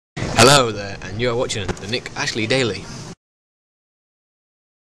Hello there, and you are watching the Nick Ashley Daily.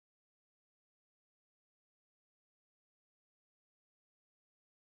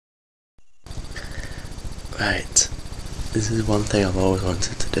 Right, this is one thing I've always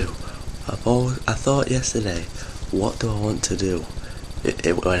wanted to do. I thought yesterday, what do I want to do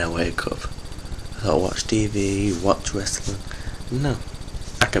when I wake up? I thought watch TV, watch wrestling. No,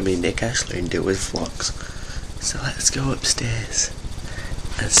 I can be Nick Ashley and do with vlogs. So let's go upstairs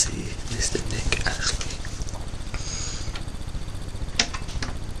and see Mr. Nick Ashley.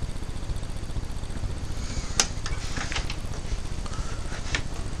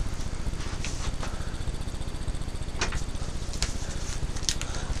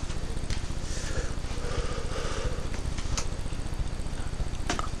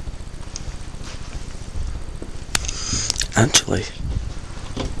 Actually,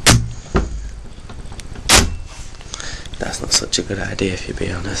 that's not such a good idea if you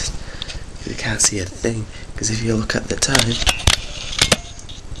be honest. You can't see a thing, because if you look at the time,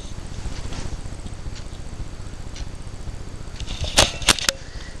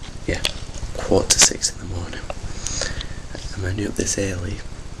 yeah, 5:45 in the morning. I'm only up this early.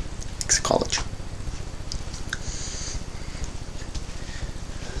 It's college.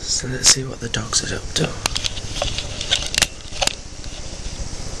 So let's see what the dogs are up to.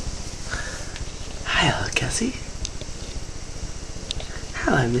 Hello, Cassie.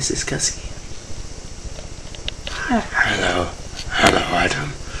 Hello, Mrs. Cassie. Hello. Hello,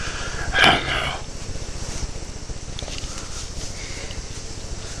 Adam. Hello.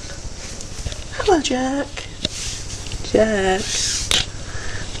 Hello, Jack. Jack.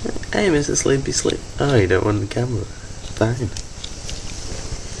 Hey, Mrs. Sleepy Sleep. Oh, you don't want the camera. Fine.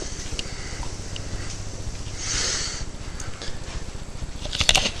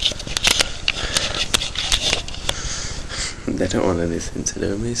 They don't want anything to do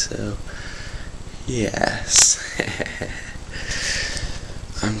with me, so yes.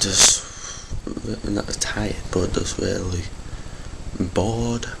 I'm just not tired, but just really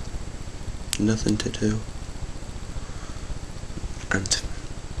bored. Nothing to do. And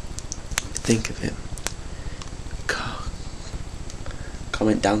think of it.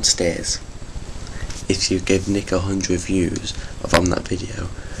 Comment downstairs if you give Nick 100 views on that video.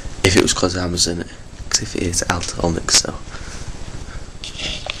 If it was because I was in it. Because if it is, I'll tell Nick so.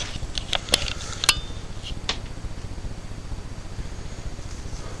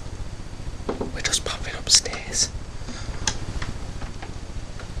 We're just popping upstairs.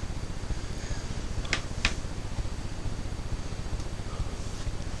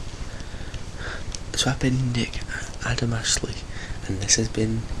 So I've been Nick, Adam Ashley, and this has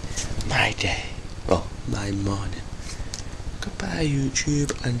been my day. Well, my morning. Goodbye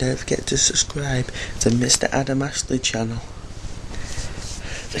YouTube, and don't forget to subscribe to Mr. Adam Ashley channel,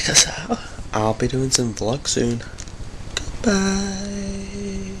 because I'll be doing some vlogs soon. Goodbye.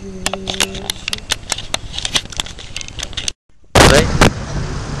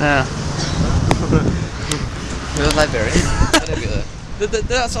 Yeah. You're a librarian.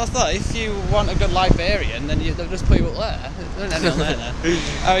 That's what I thought. If you want a good librarian, then they'll just put you up there. They don't have anyone there.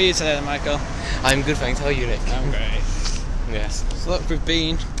 How are you today, then, Michael? I'm good, thanks. How are you, Nick? I'm great. Yes. So look, we've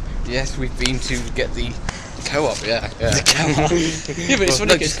been to get the co-op. Yeah. the co-op. Yeah, but it's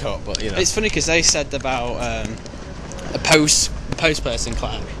funny because co-op, but you know. it's funny because they said about a post person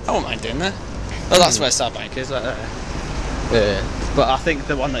clerk. I won't mind doing that. Well, that's where Star Bank is, right there. Yeah. But I think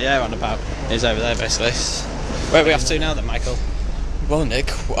the one that you're on about is over there, basically. Where are we off to now, then, Michael? Well,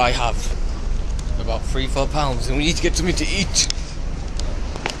 Nick, I have about £3-4, and we need to get something to eat.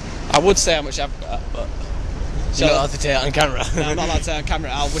 I would say how much I've got, but You're not allowed to take it on camera. No, I'm not allowed to say on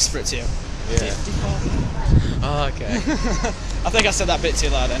camera. I'll whisper it to you. Yeah. Oh, okay. I think I said that bit too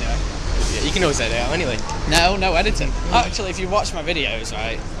loud anyway. Yeah, you can always edit it out anyway. No editing. Actually, if you watch my videos,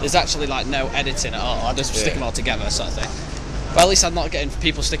 right, there's actually like no editing at all. I just stick them all together, sort of thing. Well, at least I'm not getting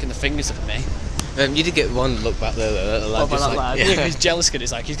people sticking the fingers up at me. You did get one look back there, the lad just like... Lad? Yeah, he's jealous because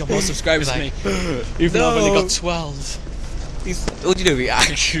he's like, he's got more subscribers than me. Even though I've only got 12. What do you do? He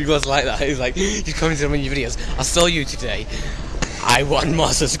actually was like that. He's like, you commented on your videos. I saw you today. I want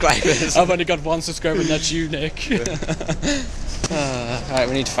more subscribers. I've only got 1 subscriber, and that's you, Nick. Alright,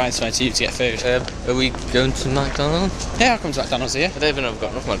 we need to find somewhere to eat to get food. Are we going to McDonald's? Yeah, I'll come to McDonald's here. I don't even know if I've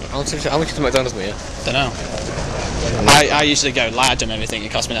got enough McDonald's. How much is McDonald's for you? Don't know. I usually go large and everything.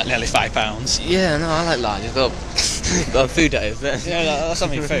 It cost me like nearly £5. Yeah, no, I like large. It's got food, that is. Yeah, that's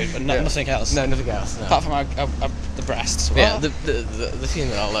only food, but nothing else. No, nothing else. No. Apart from the breasts. Yeah, the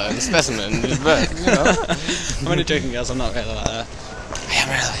female, the specimen, the bird, you know. I'm only joking, girls. I'm not really like that. I am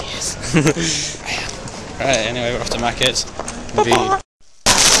really, yes. I am. Right, anyway, we're off to Macca's.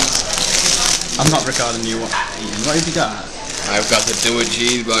 I'm not recording you eating. What have you got? I've got the double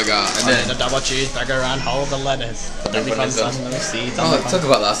cheeseburger. And then the double cheeseburger and all the lettuce. Every on the receipt. Talk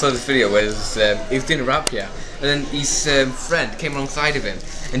about that. I saw this video where he was doing a rap, yeah, and then his friend came alongside of him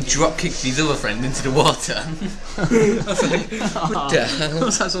and drop kicked his other friend into the water. I was like, what the hell?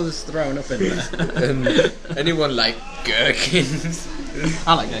 What's that sort of thrown up in there? Anyone like gherkins?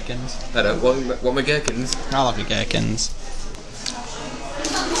 I like gherkins. I don't want my gherkins. I love your gherkins.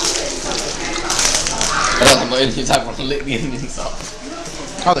 I don't like my onions. I want to lick the onions off.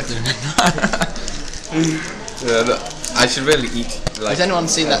 I like doing it. Yeah, look, I should really eat. Like, has anyone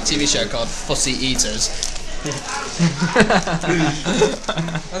seen that TV show called Fussy Eaters?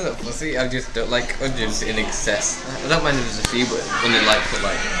 I'm not fussy. I just don't like onions in excess. I don't mind if there's a few, but when they like put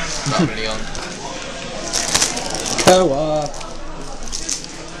like that many on. Co-op.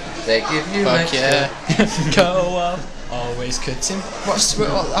 They give you fuck yeah. Co-op. Always cutting. What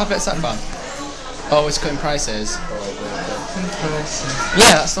advert's that from? Always cutting prices.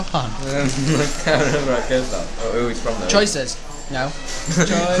 Yeah, that's the one. I can't remember how it goes though. Oh, who is from there? Choices. No.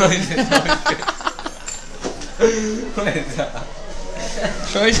 What is that?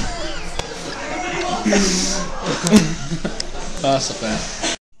 Choice. That's a bit.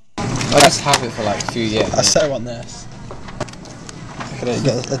 I just have it for like a few years. I so want this. Look at it, you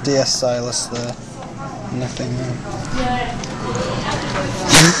got a DS stylus there. Nothing there.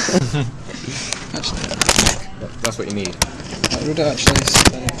 Actually, That's what you need. that would actually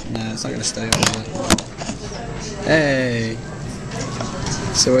stay. No, it's not going to stay, will it? Hey!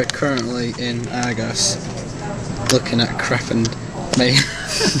 So we're currently in Argos, looking at crap and me.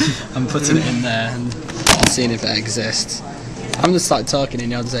 I'm putting it in there and seeing if it exists. I'm just like talking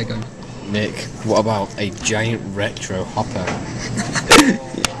and you're just going, Nick, what about a giant retro hopper?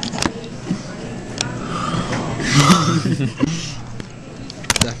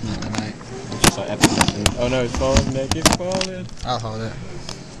 definitely, mate. Just like oh no, it's falling, Nick, it's falling. I'll hold it.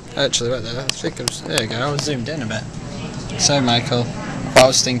 Actually, wait there. I think there you go. I was zoomed in a bit. So, Michael, what I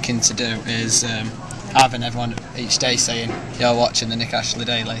was thinking to do is having everyone each day saying you're watching the Nick Ashley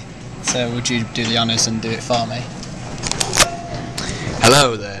Daily. So, would you do the honours and do it for me?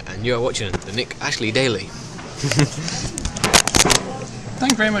 Hello there, and you are watching the Nick Ashley Daily.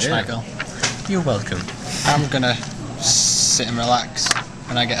 Thank you very much, Yeah. Michael. You're welcome. I'm gonna sit and relax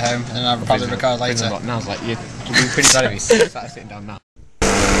when I get home, and I'll probably record later. Now it's like you're being pretty bad if you start sitting down now. Put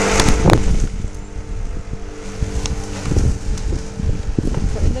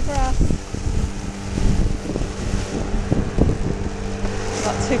in the grass.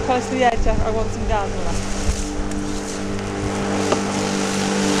 Not too close to the edge. I want some down the left.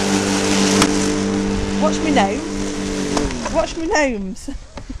 Watch me gnome. Watch me gnomes.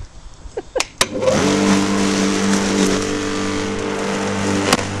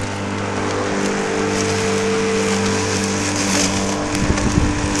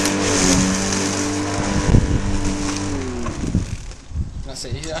 That's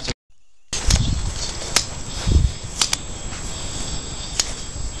it. You have to.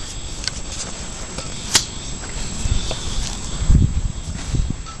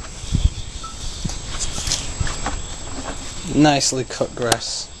 Nicely cut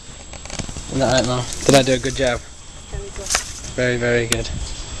grass. Isn't that right, Mum? Did I do a good job? Very good. Very, very good.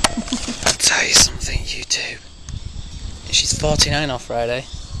 I'll tell you something, YouTube. She's 49 on Friday.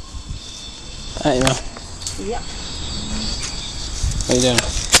 Right, you know. Yep. What are you doing?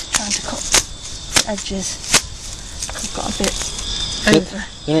 Trying to cut the edges. I've got a bit The over.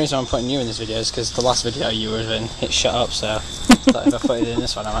 only reason I'm putting you in this video is because the last video you were in, it shut up, so I thought if I put it in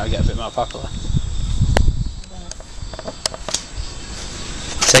this one I might get a bit more popular.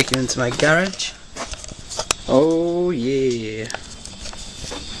 Take you into my garage. Oh yeah.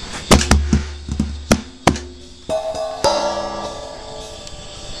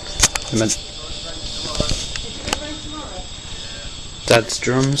 Dad's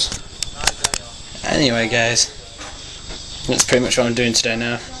drums. Anyway guys, that's pretty much what I'm doing today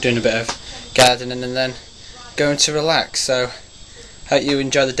now. Doing a bit of gardening and then going to relax. So hope you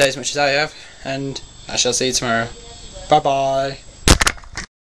enjoy the day as much as I have, and I shall see you tomorrow. Bye bye.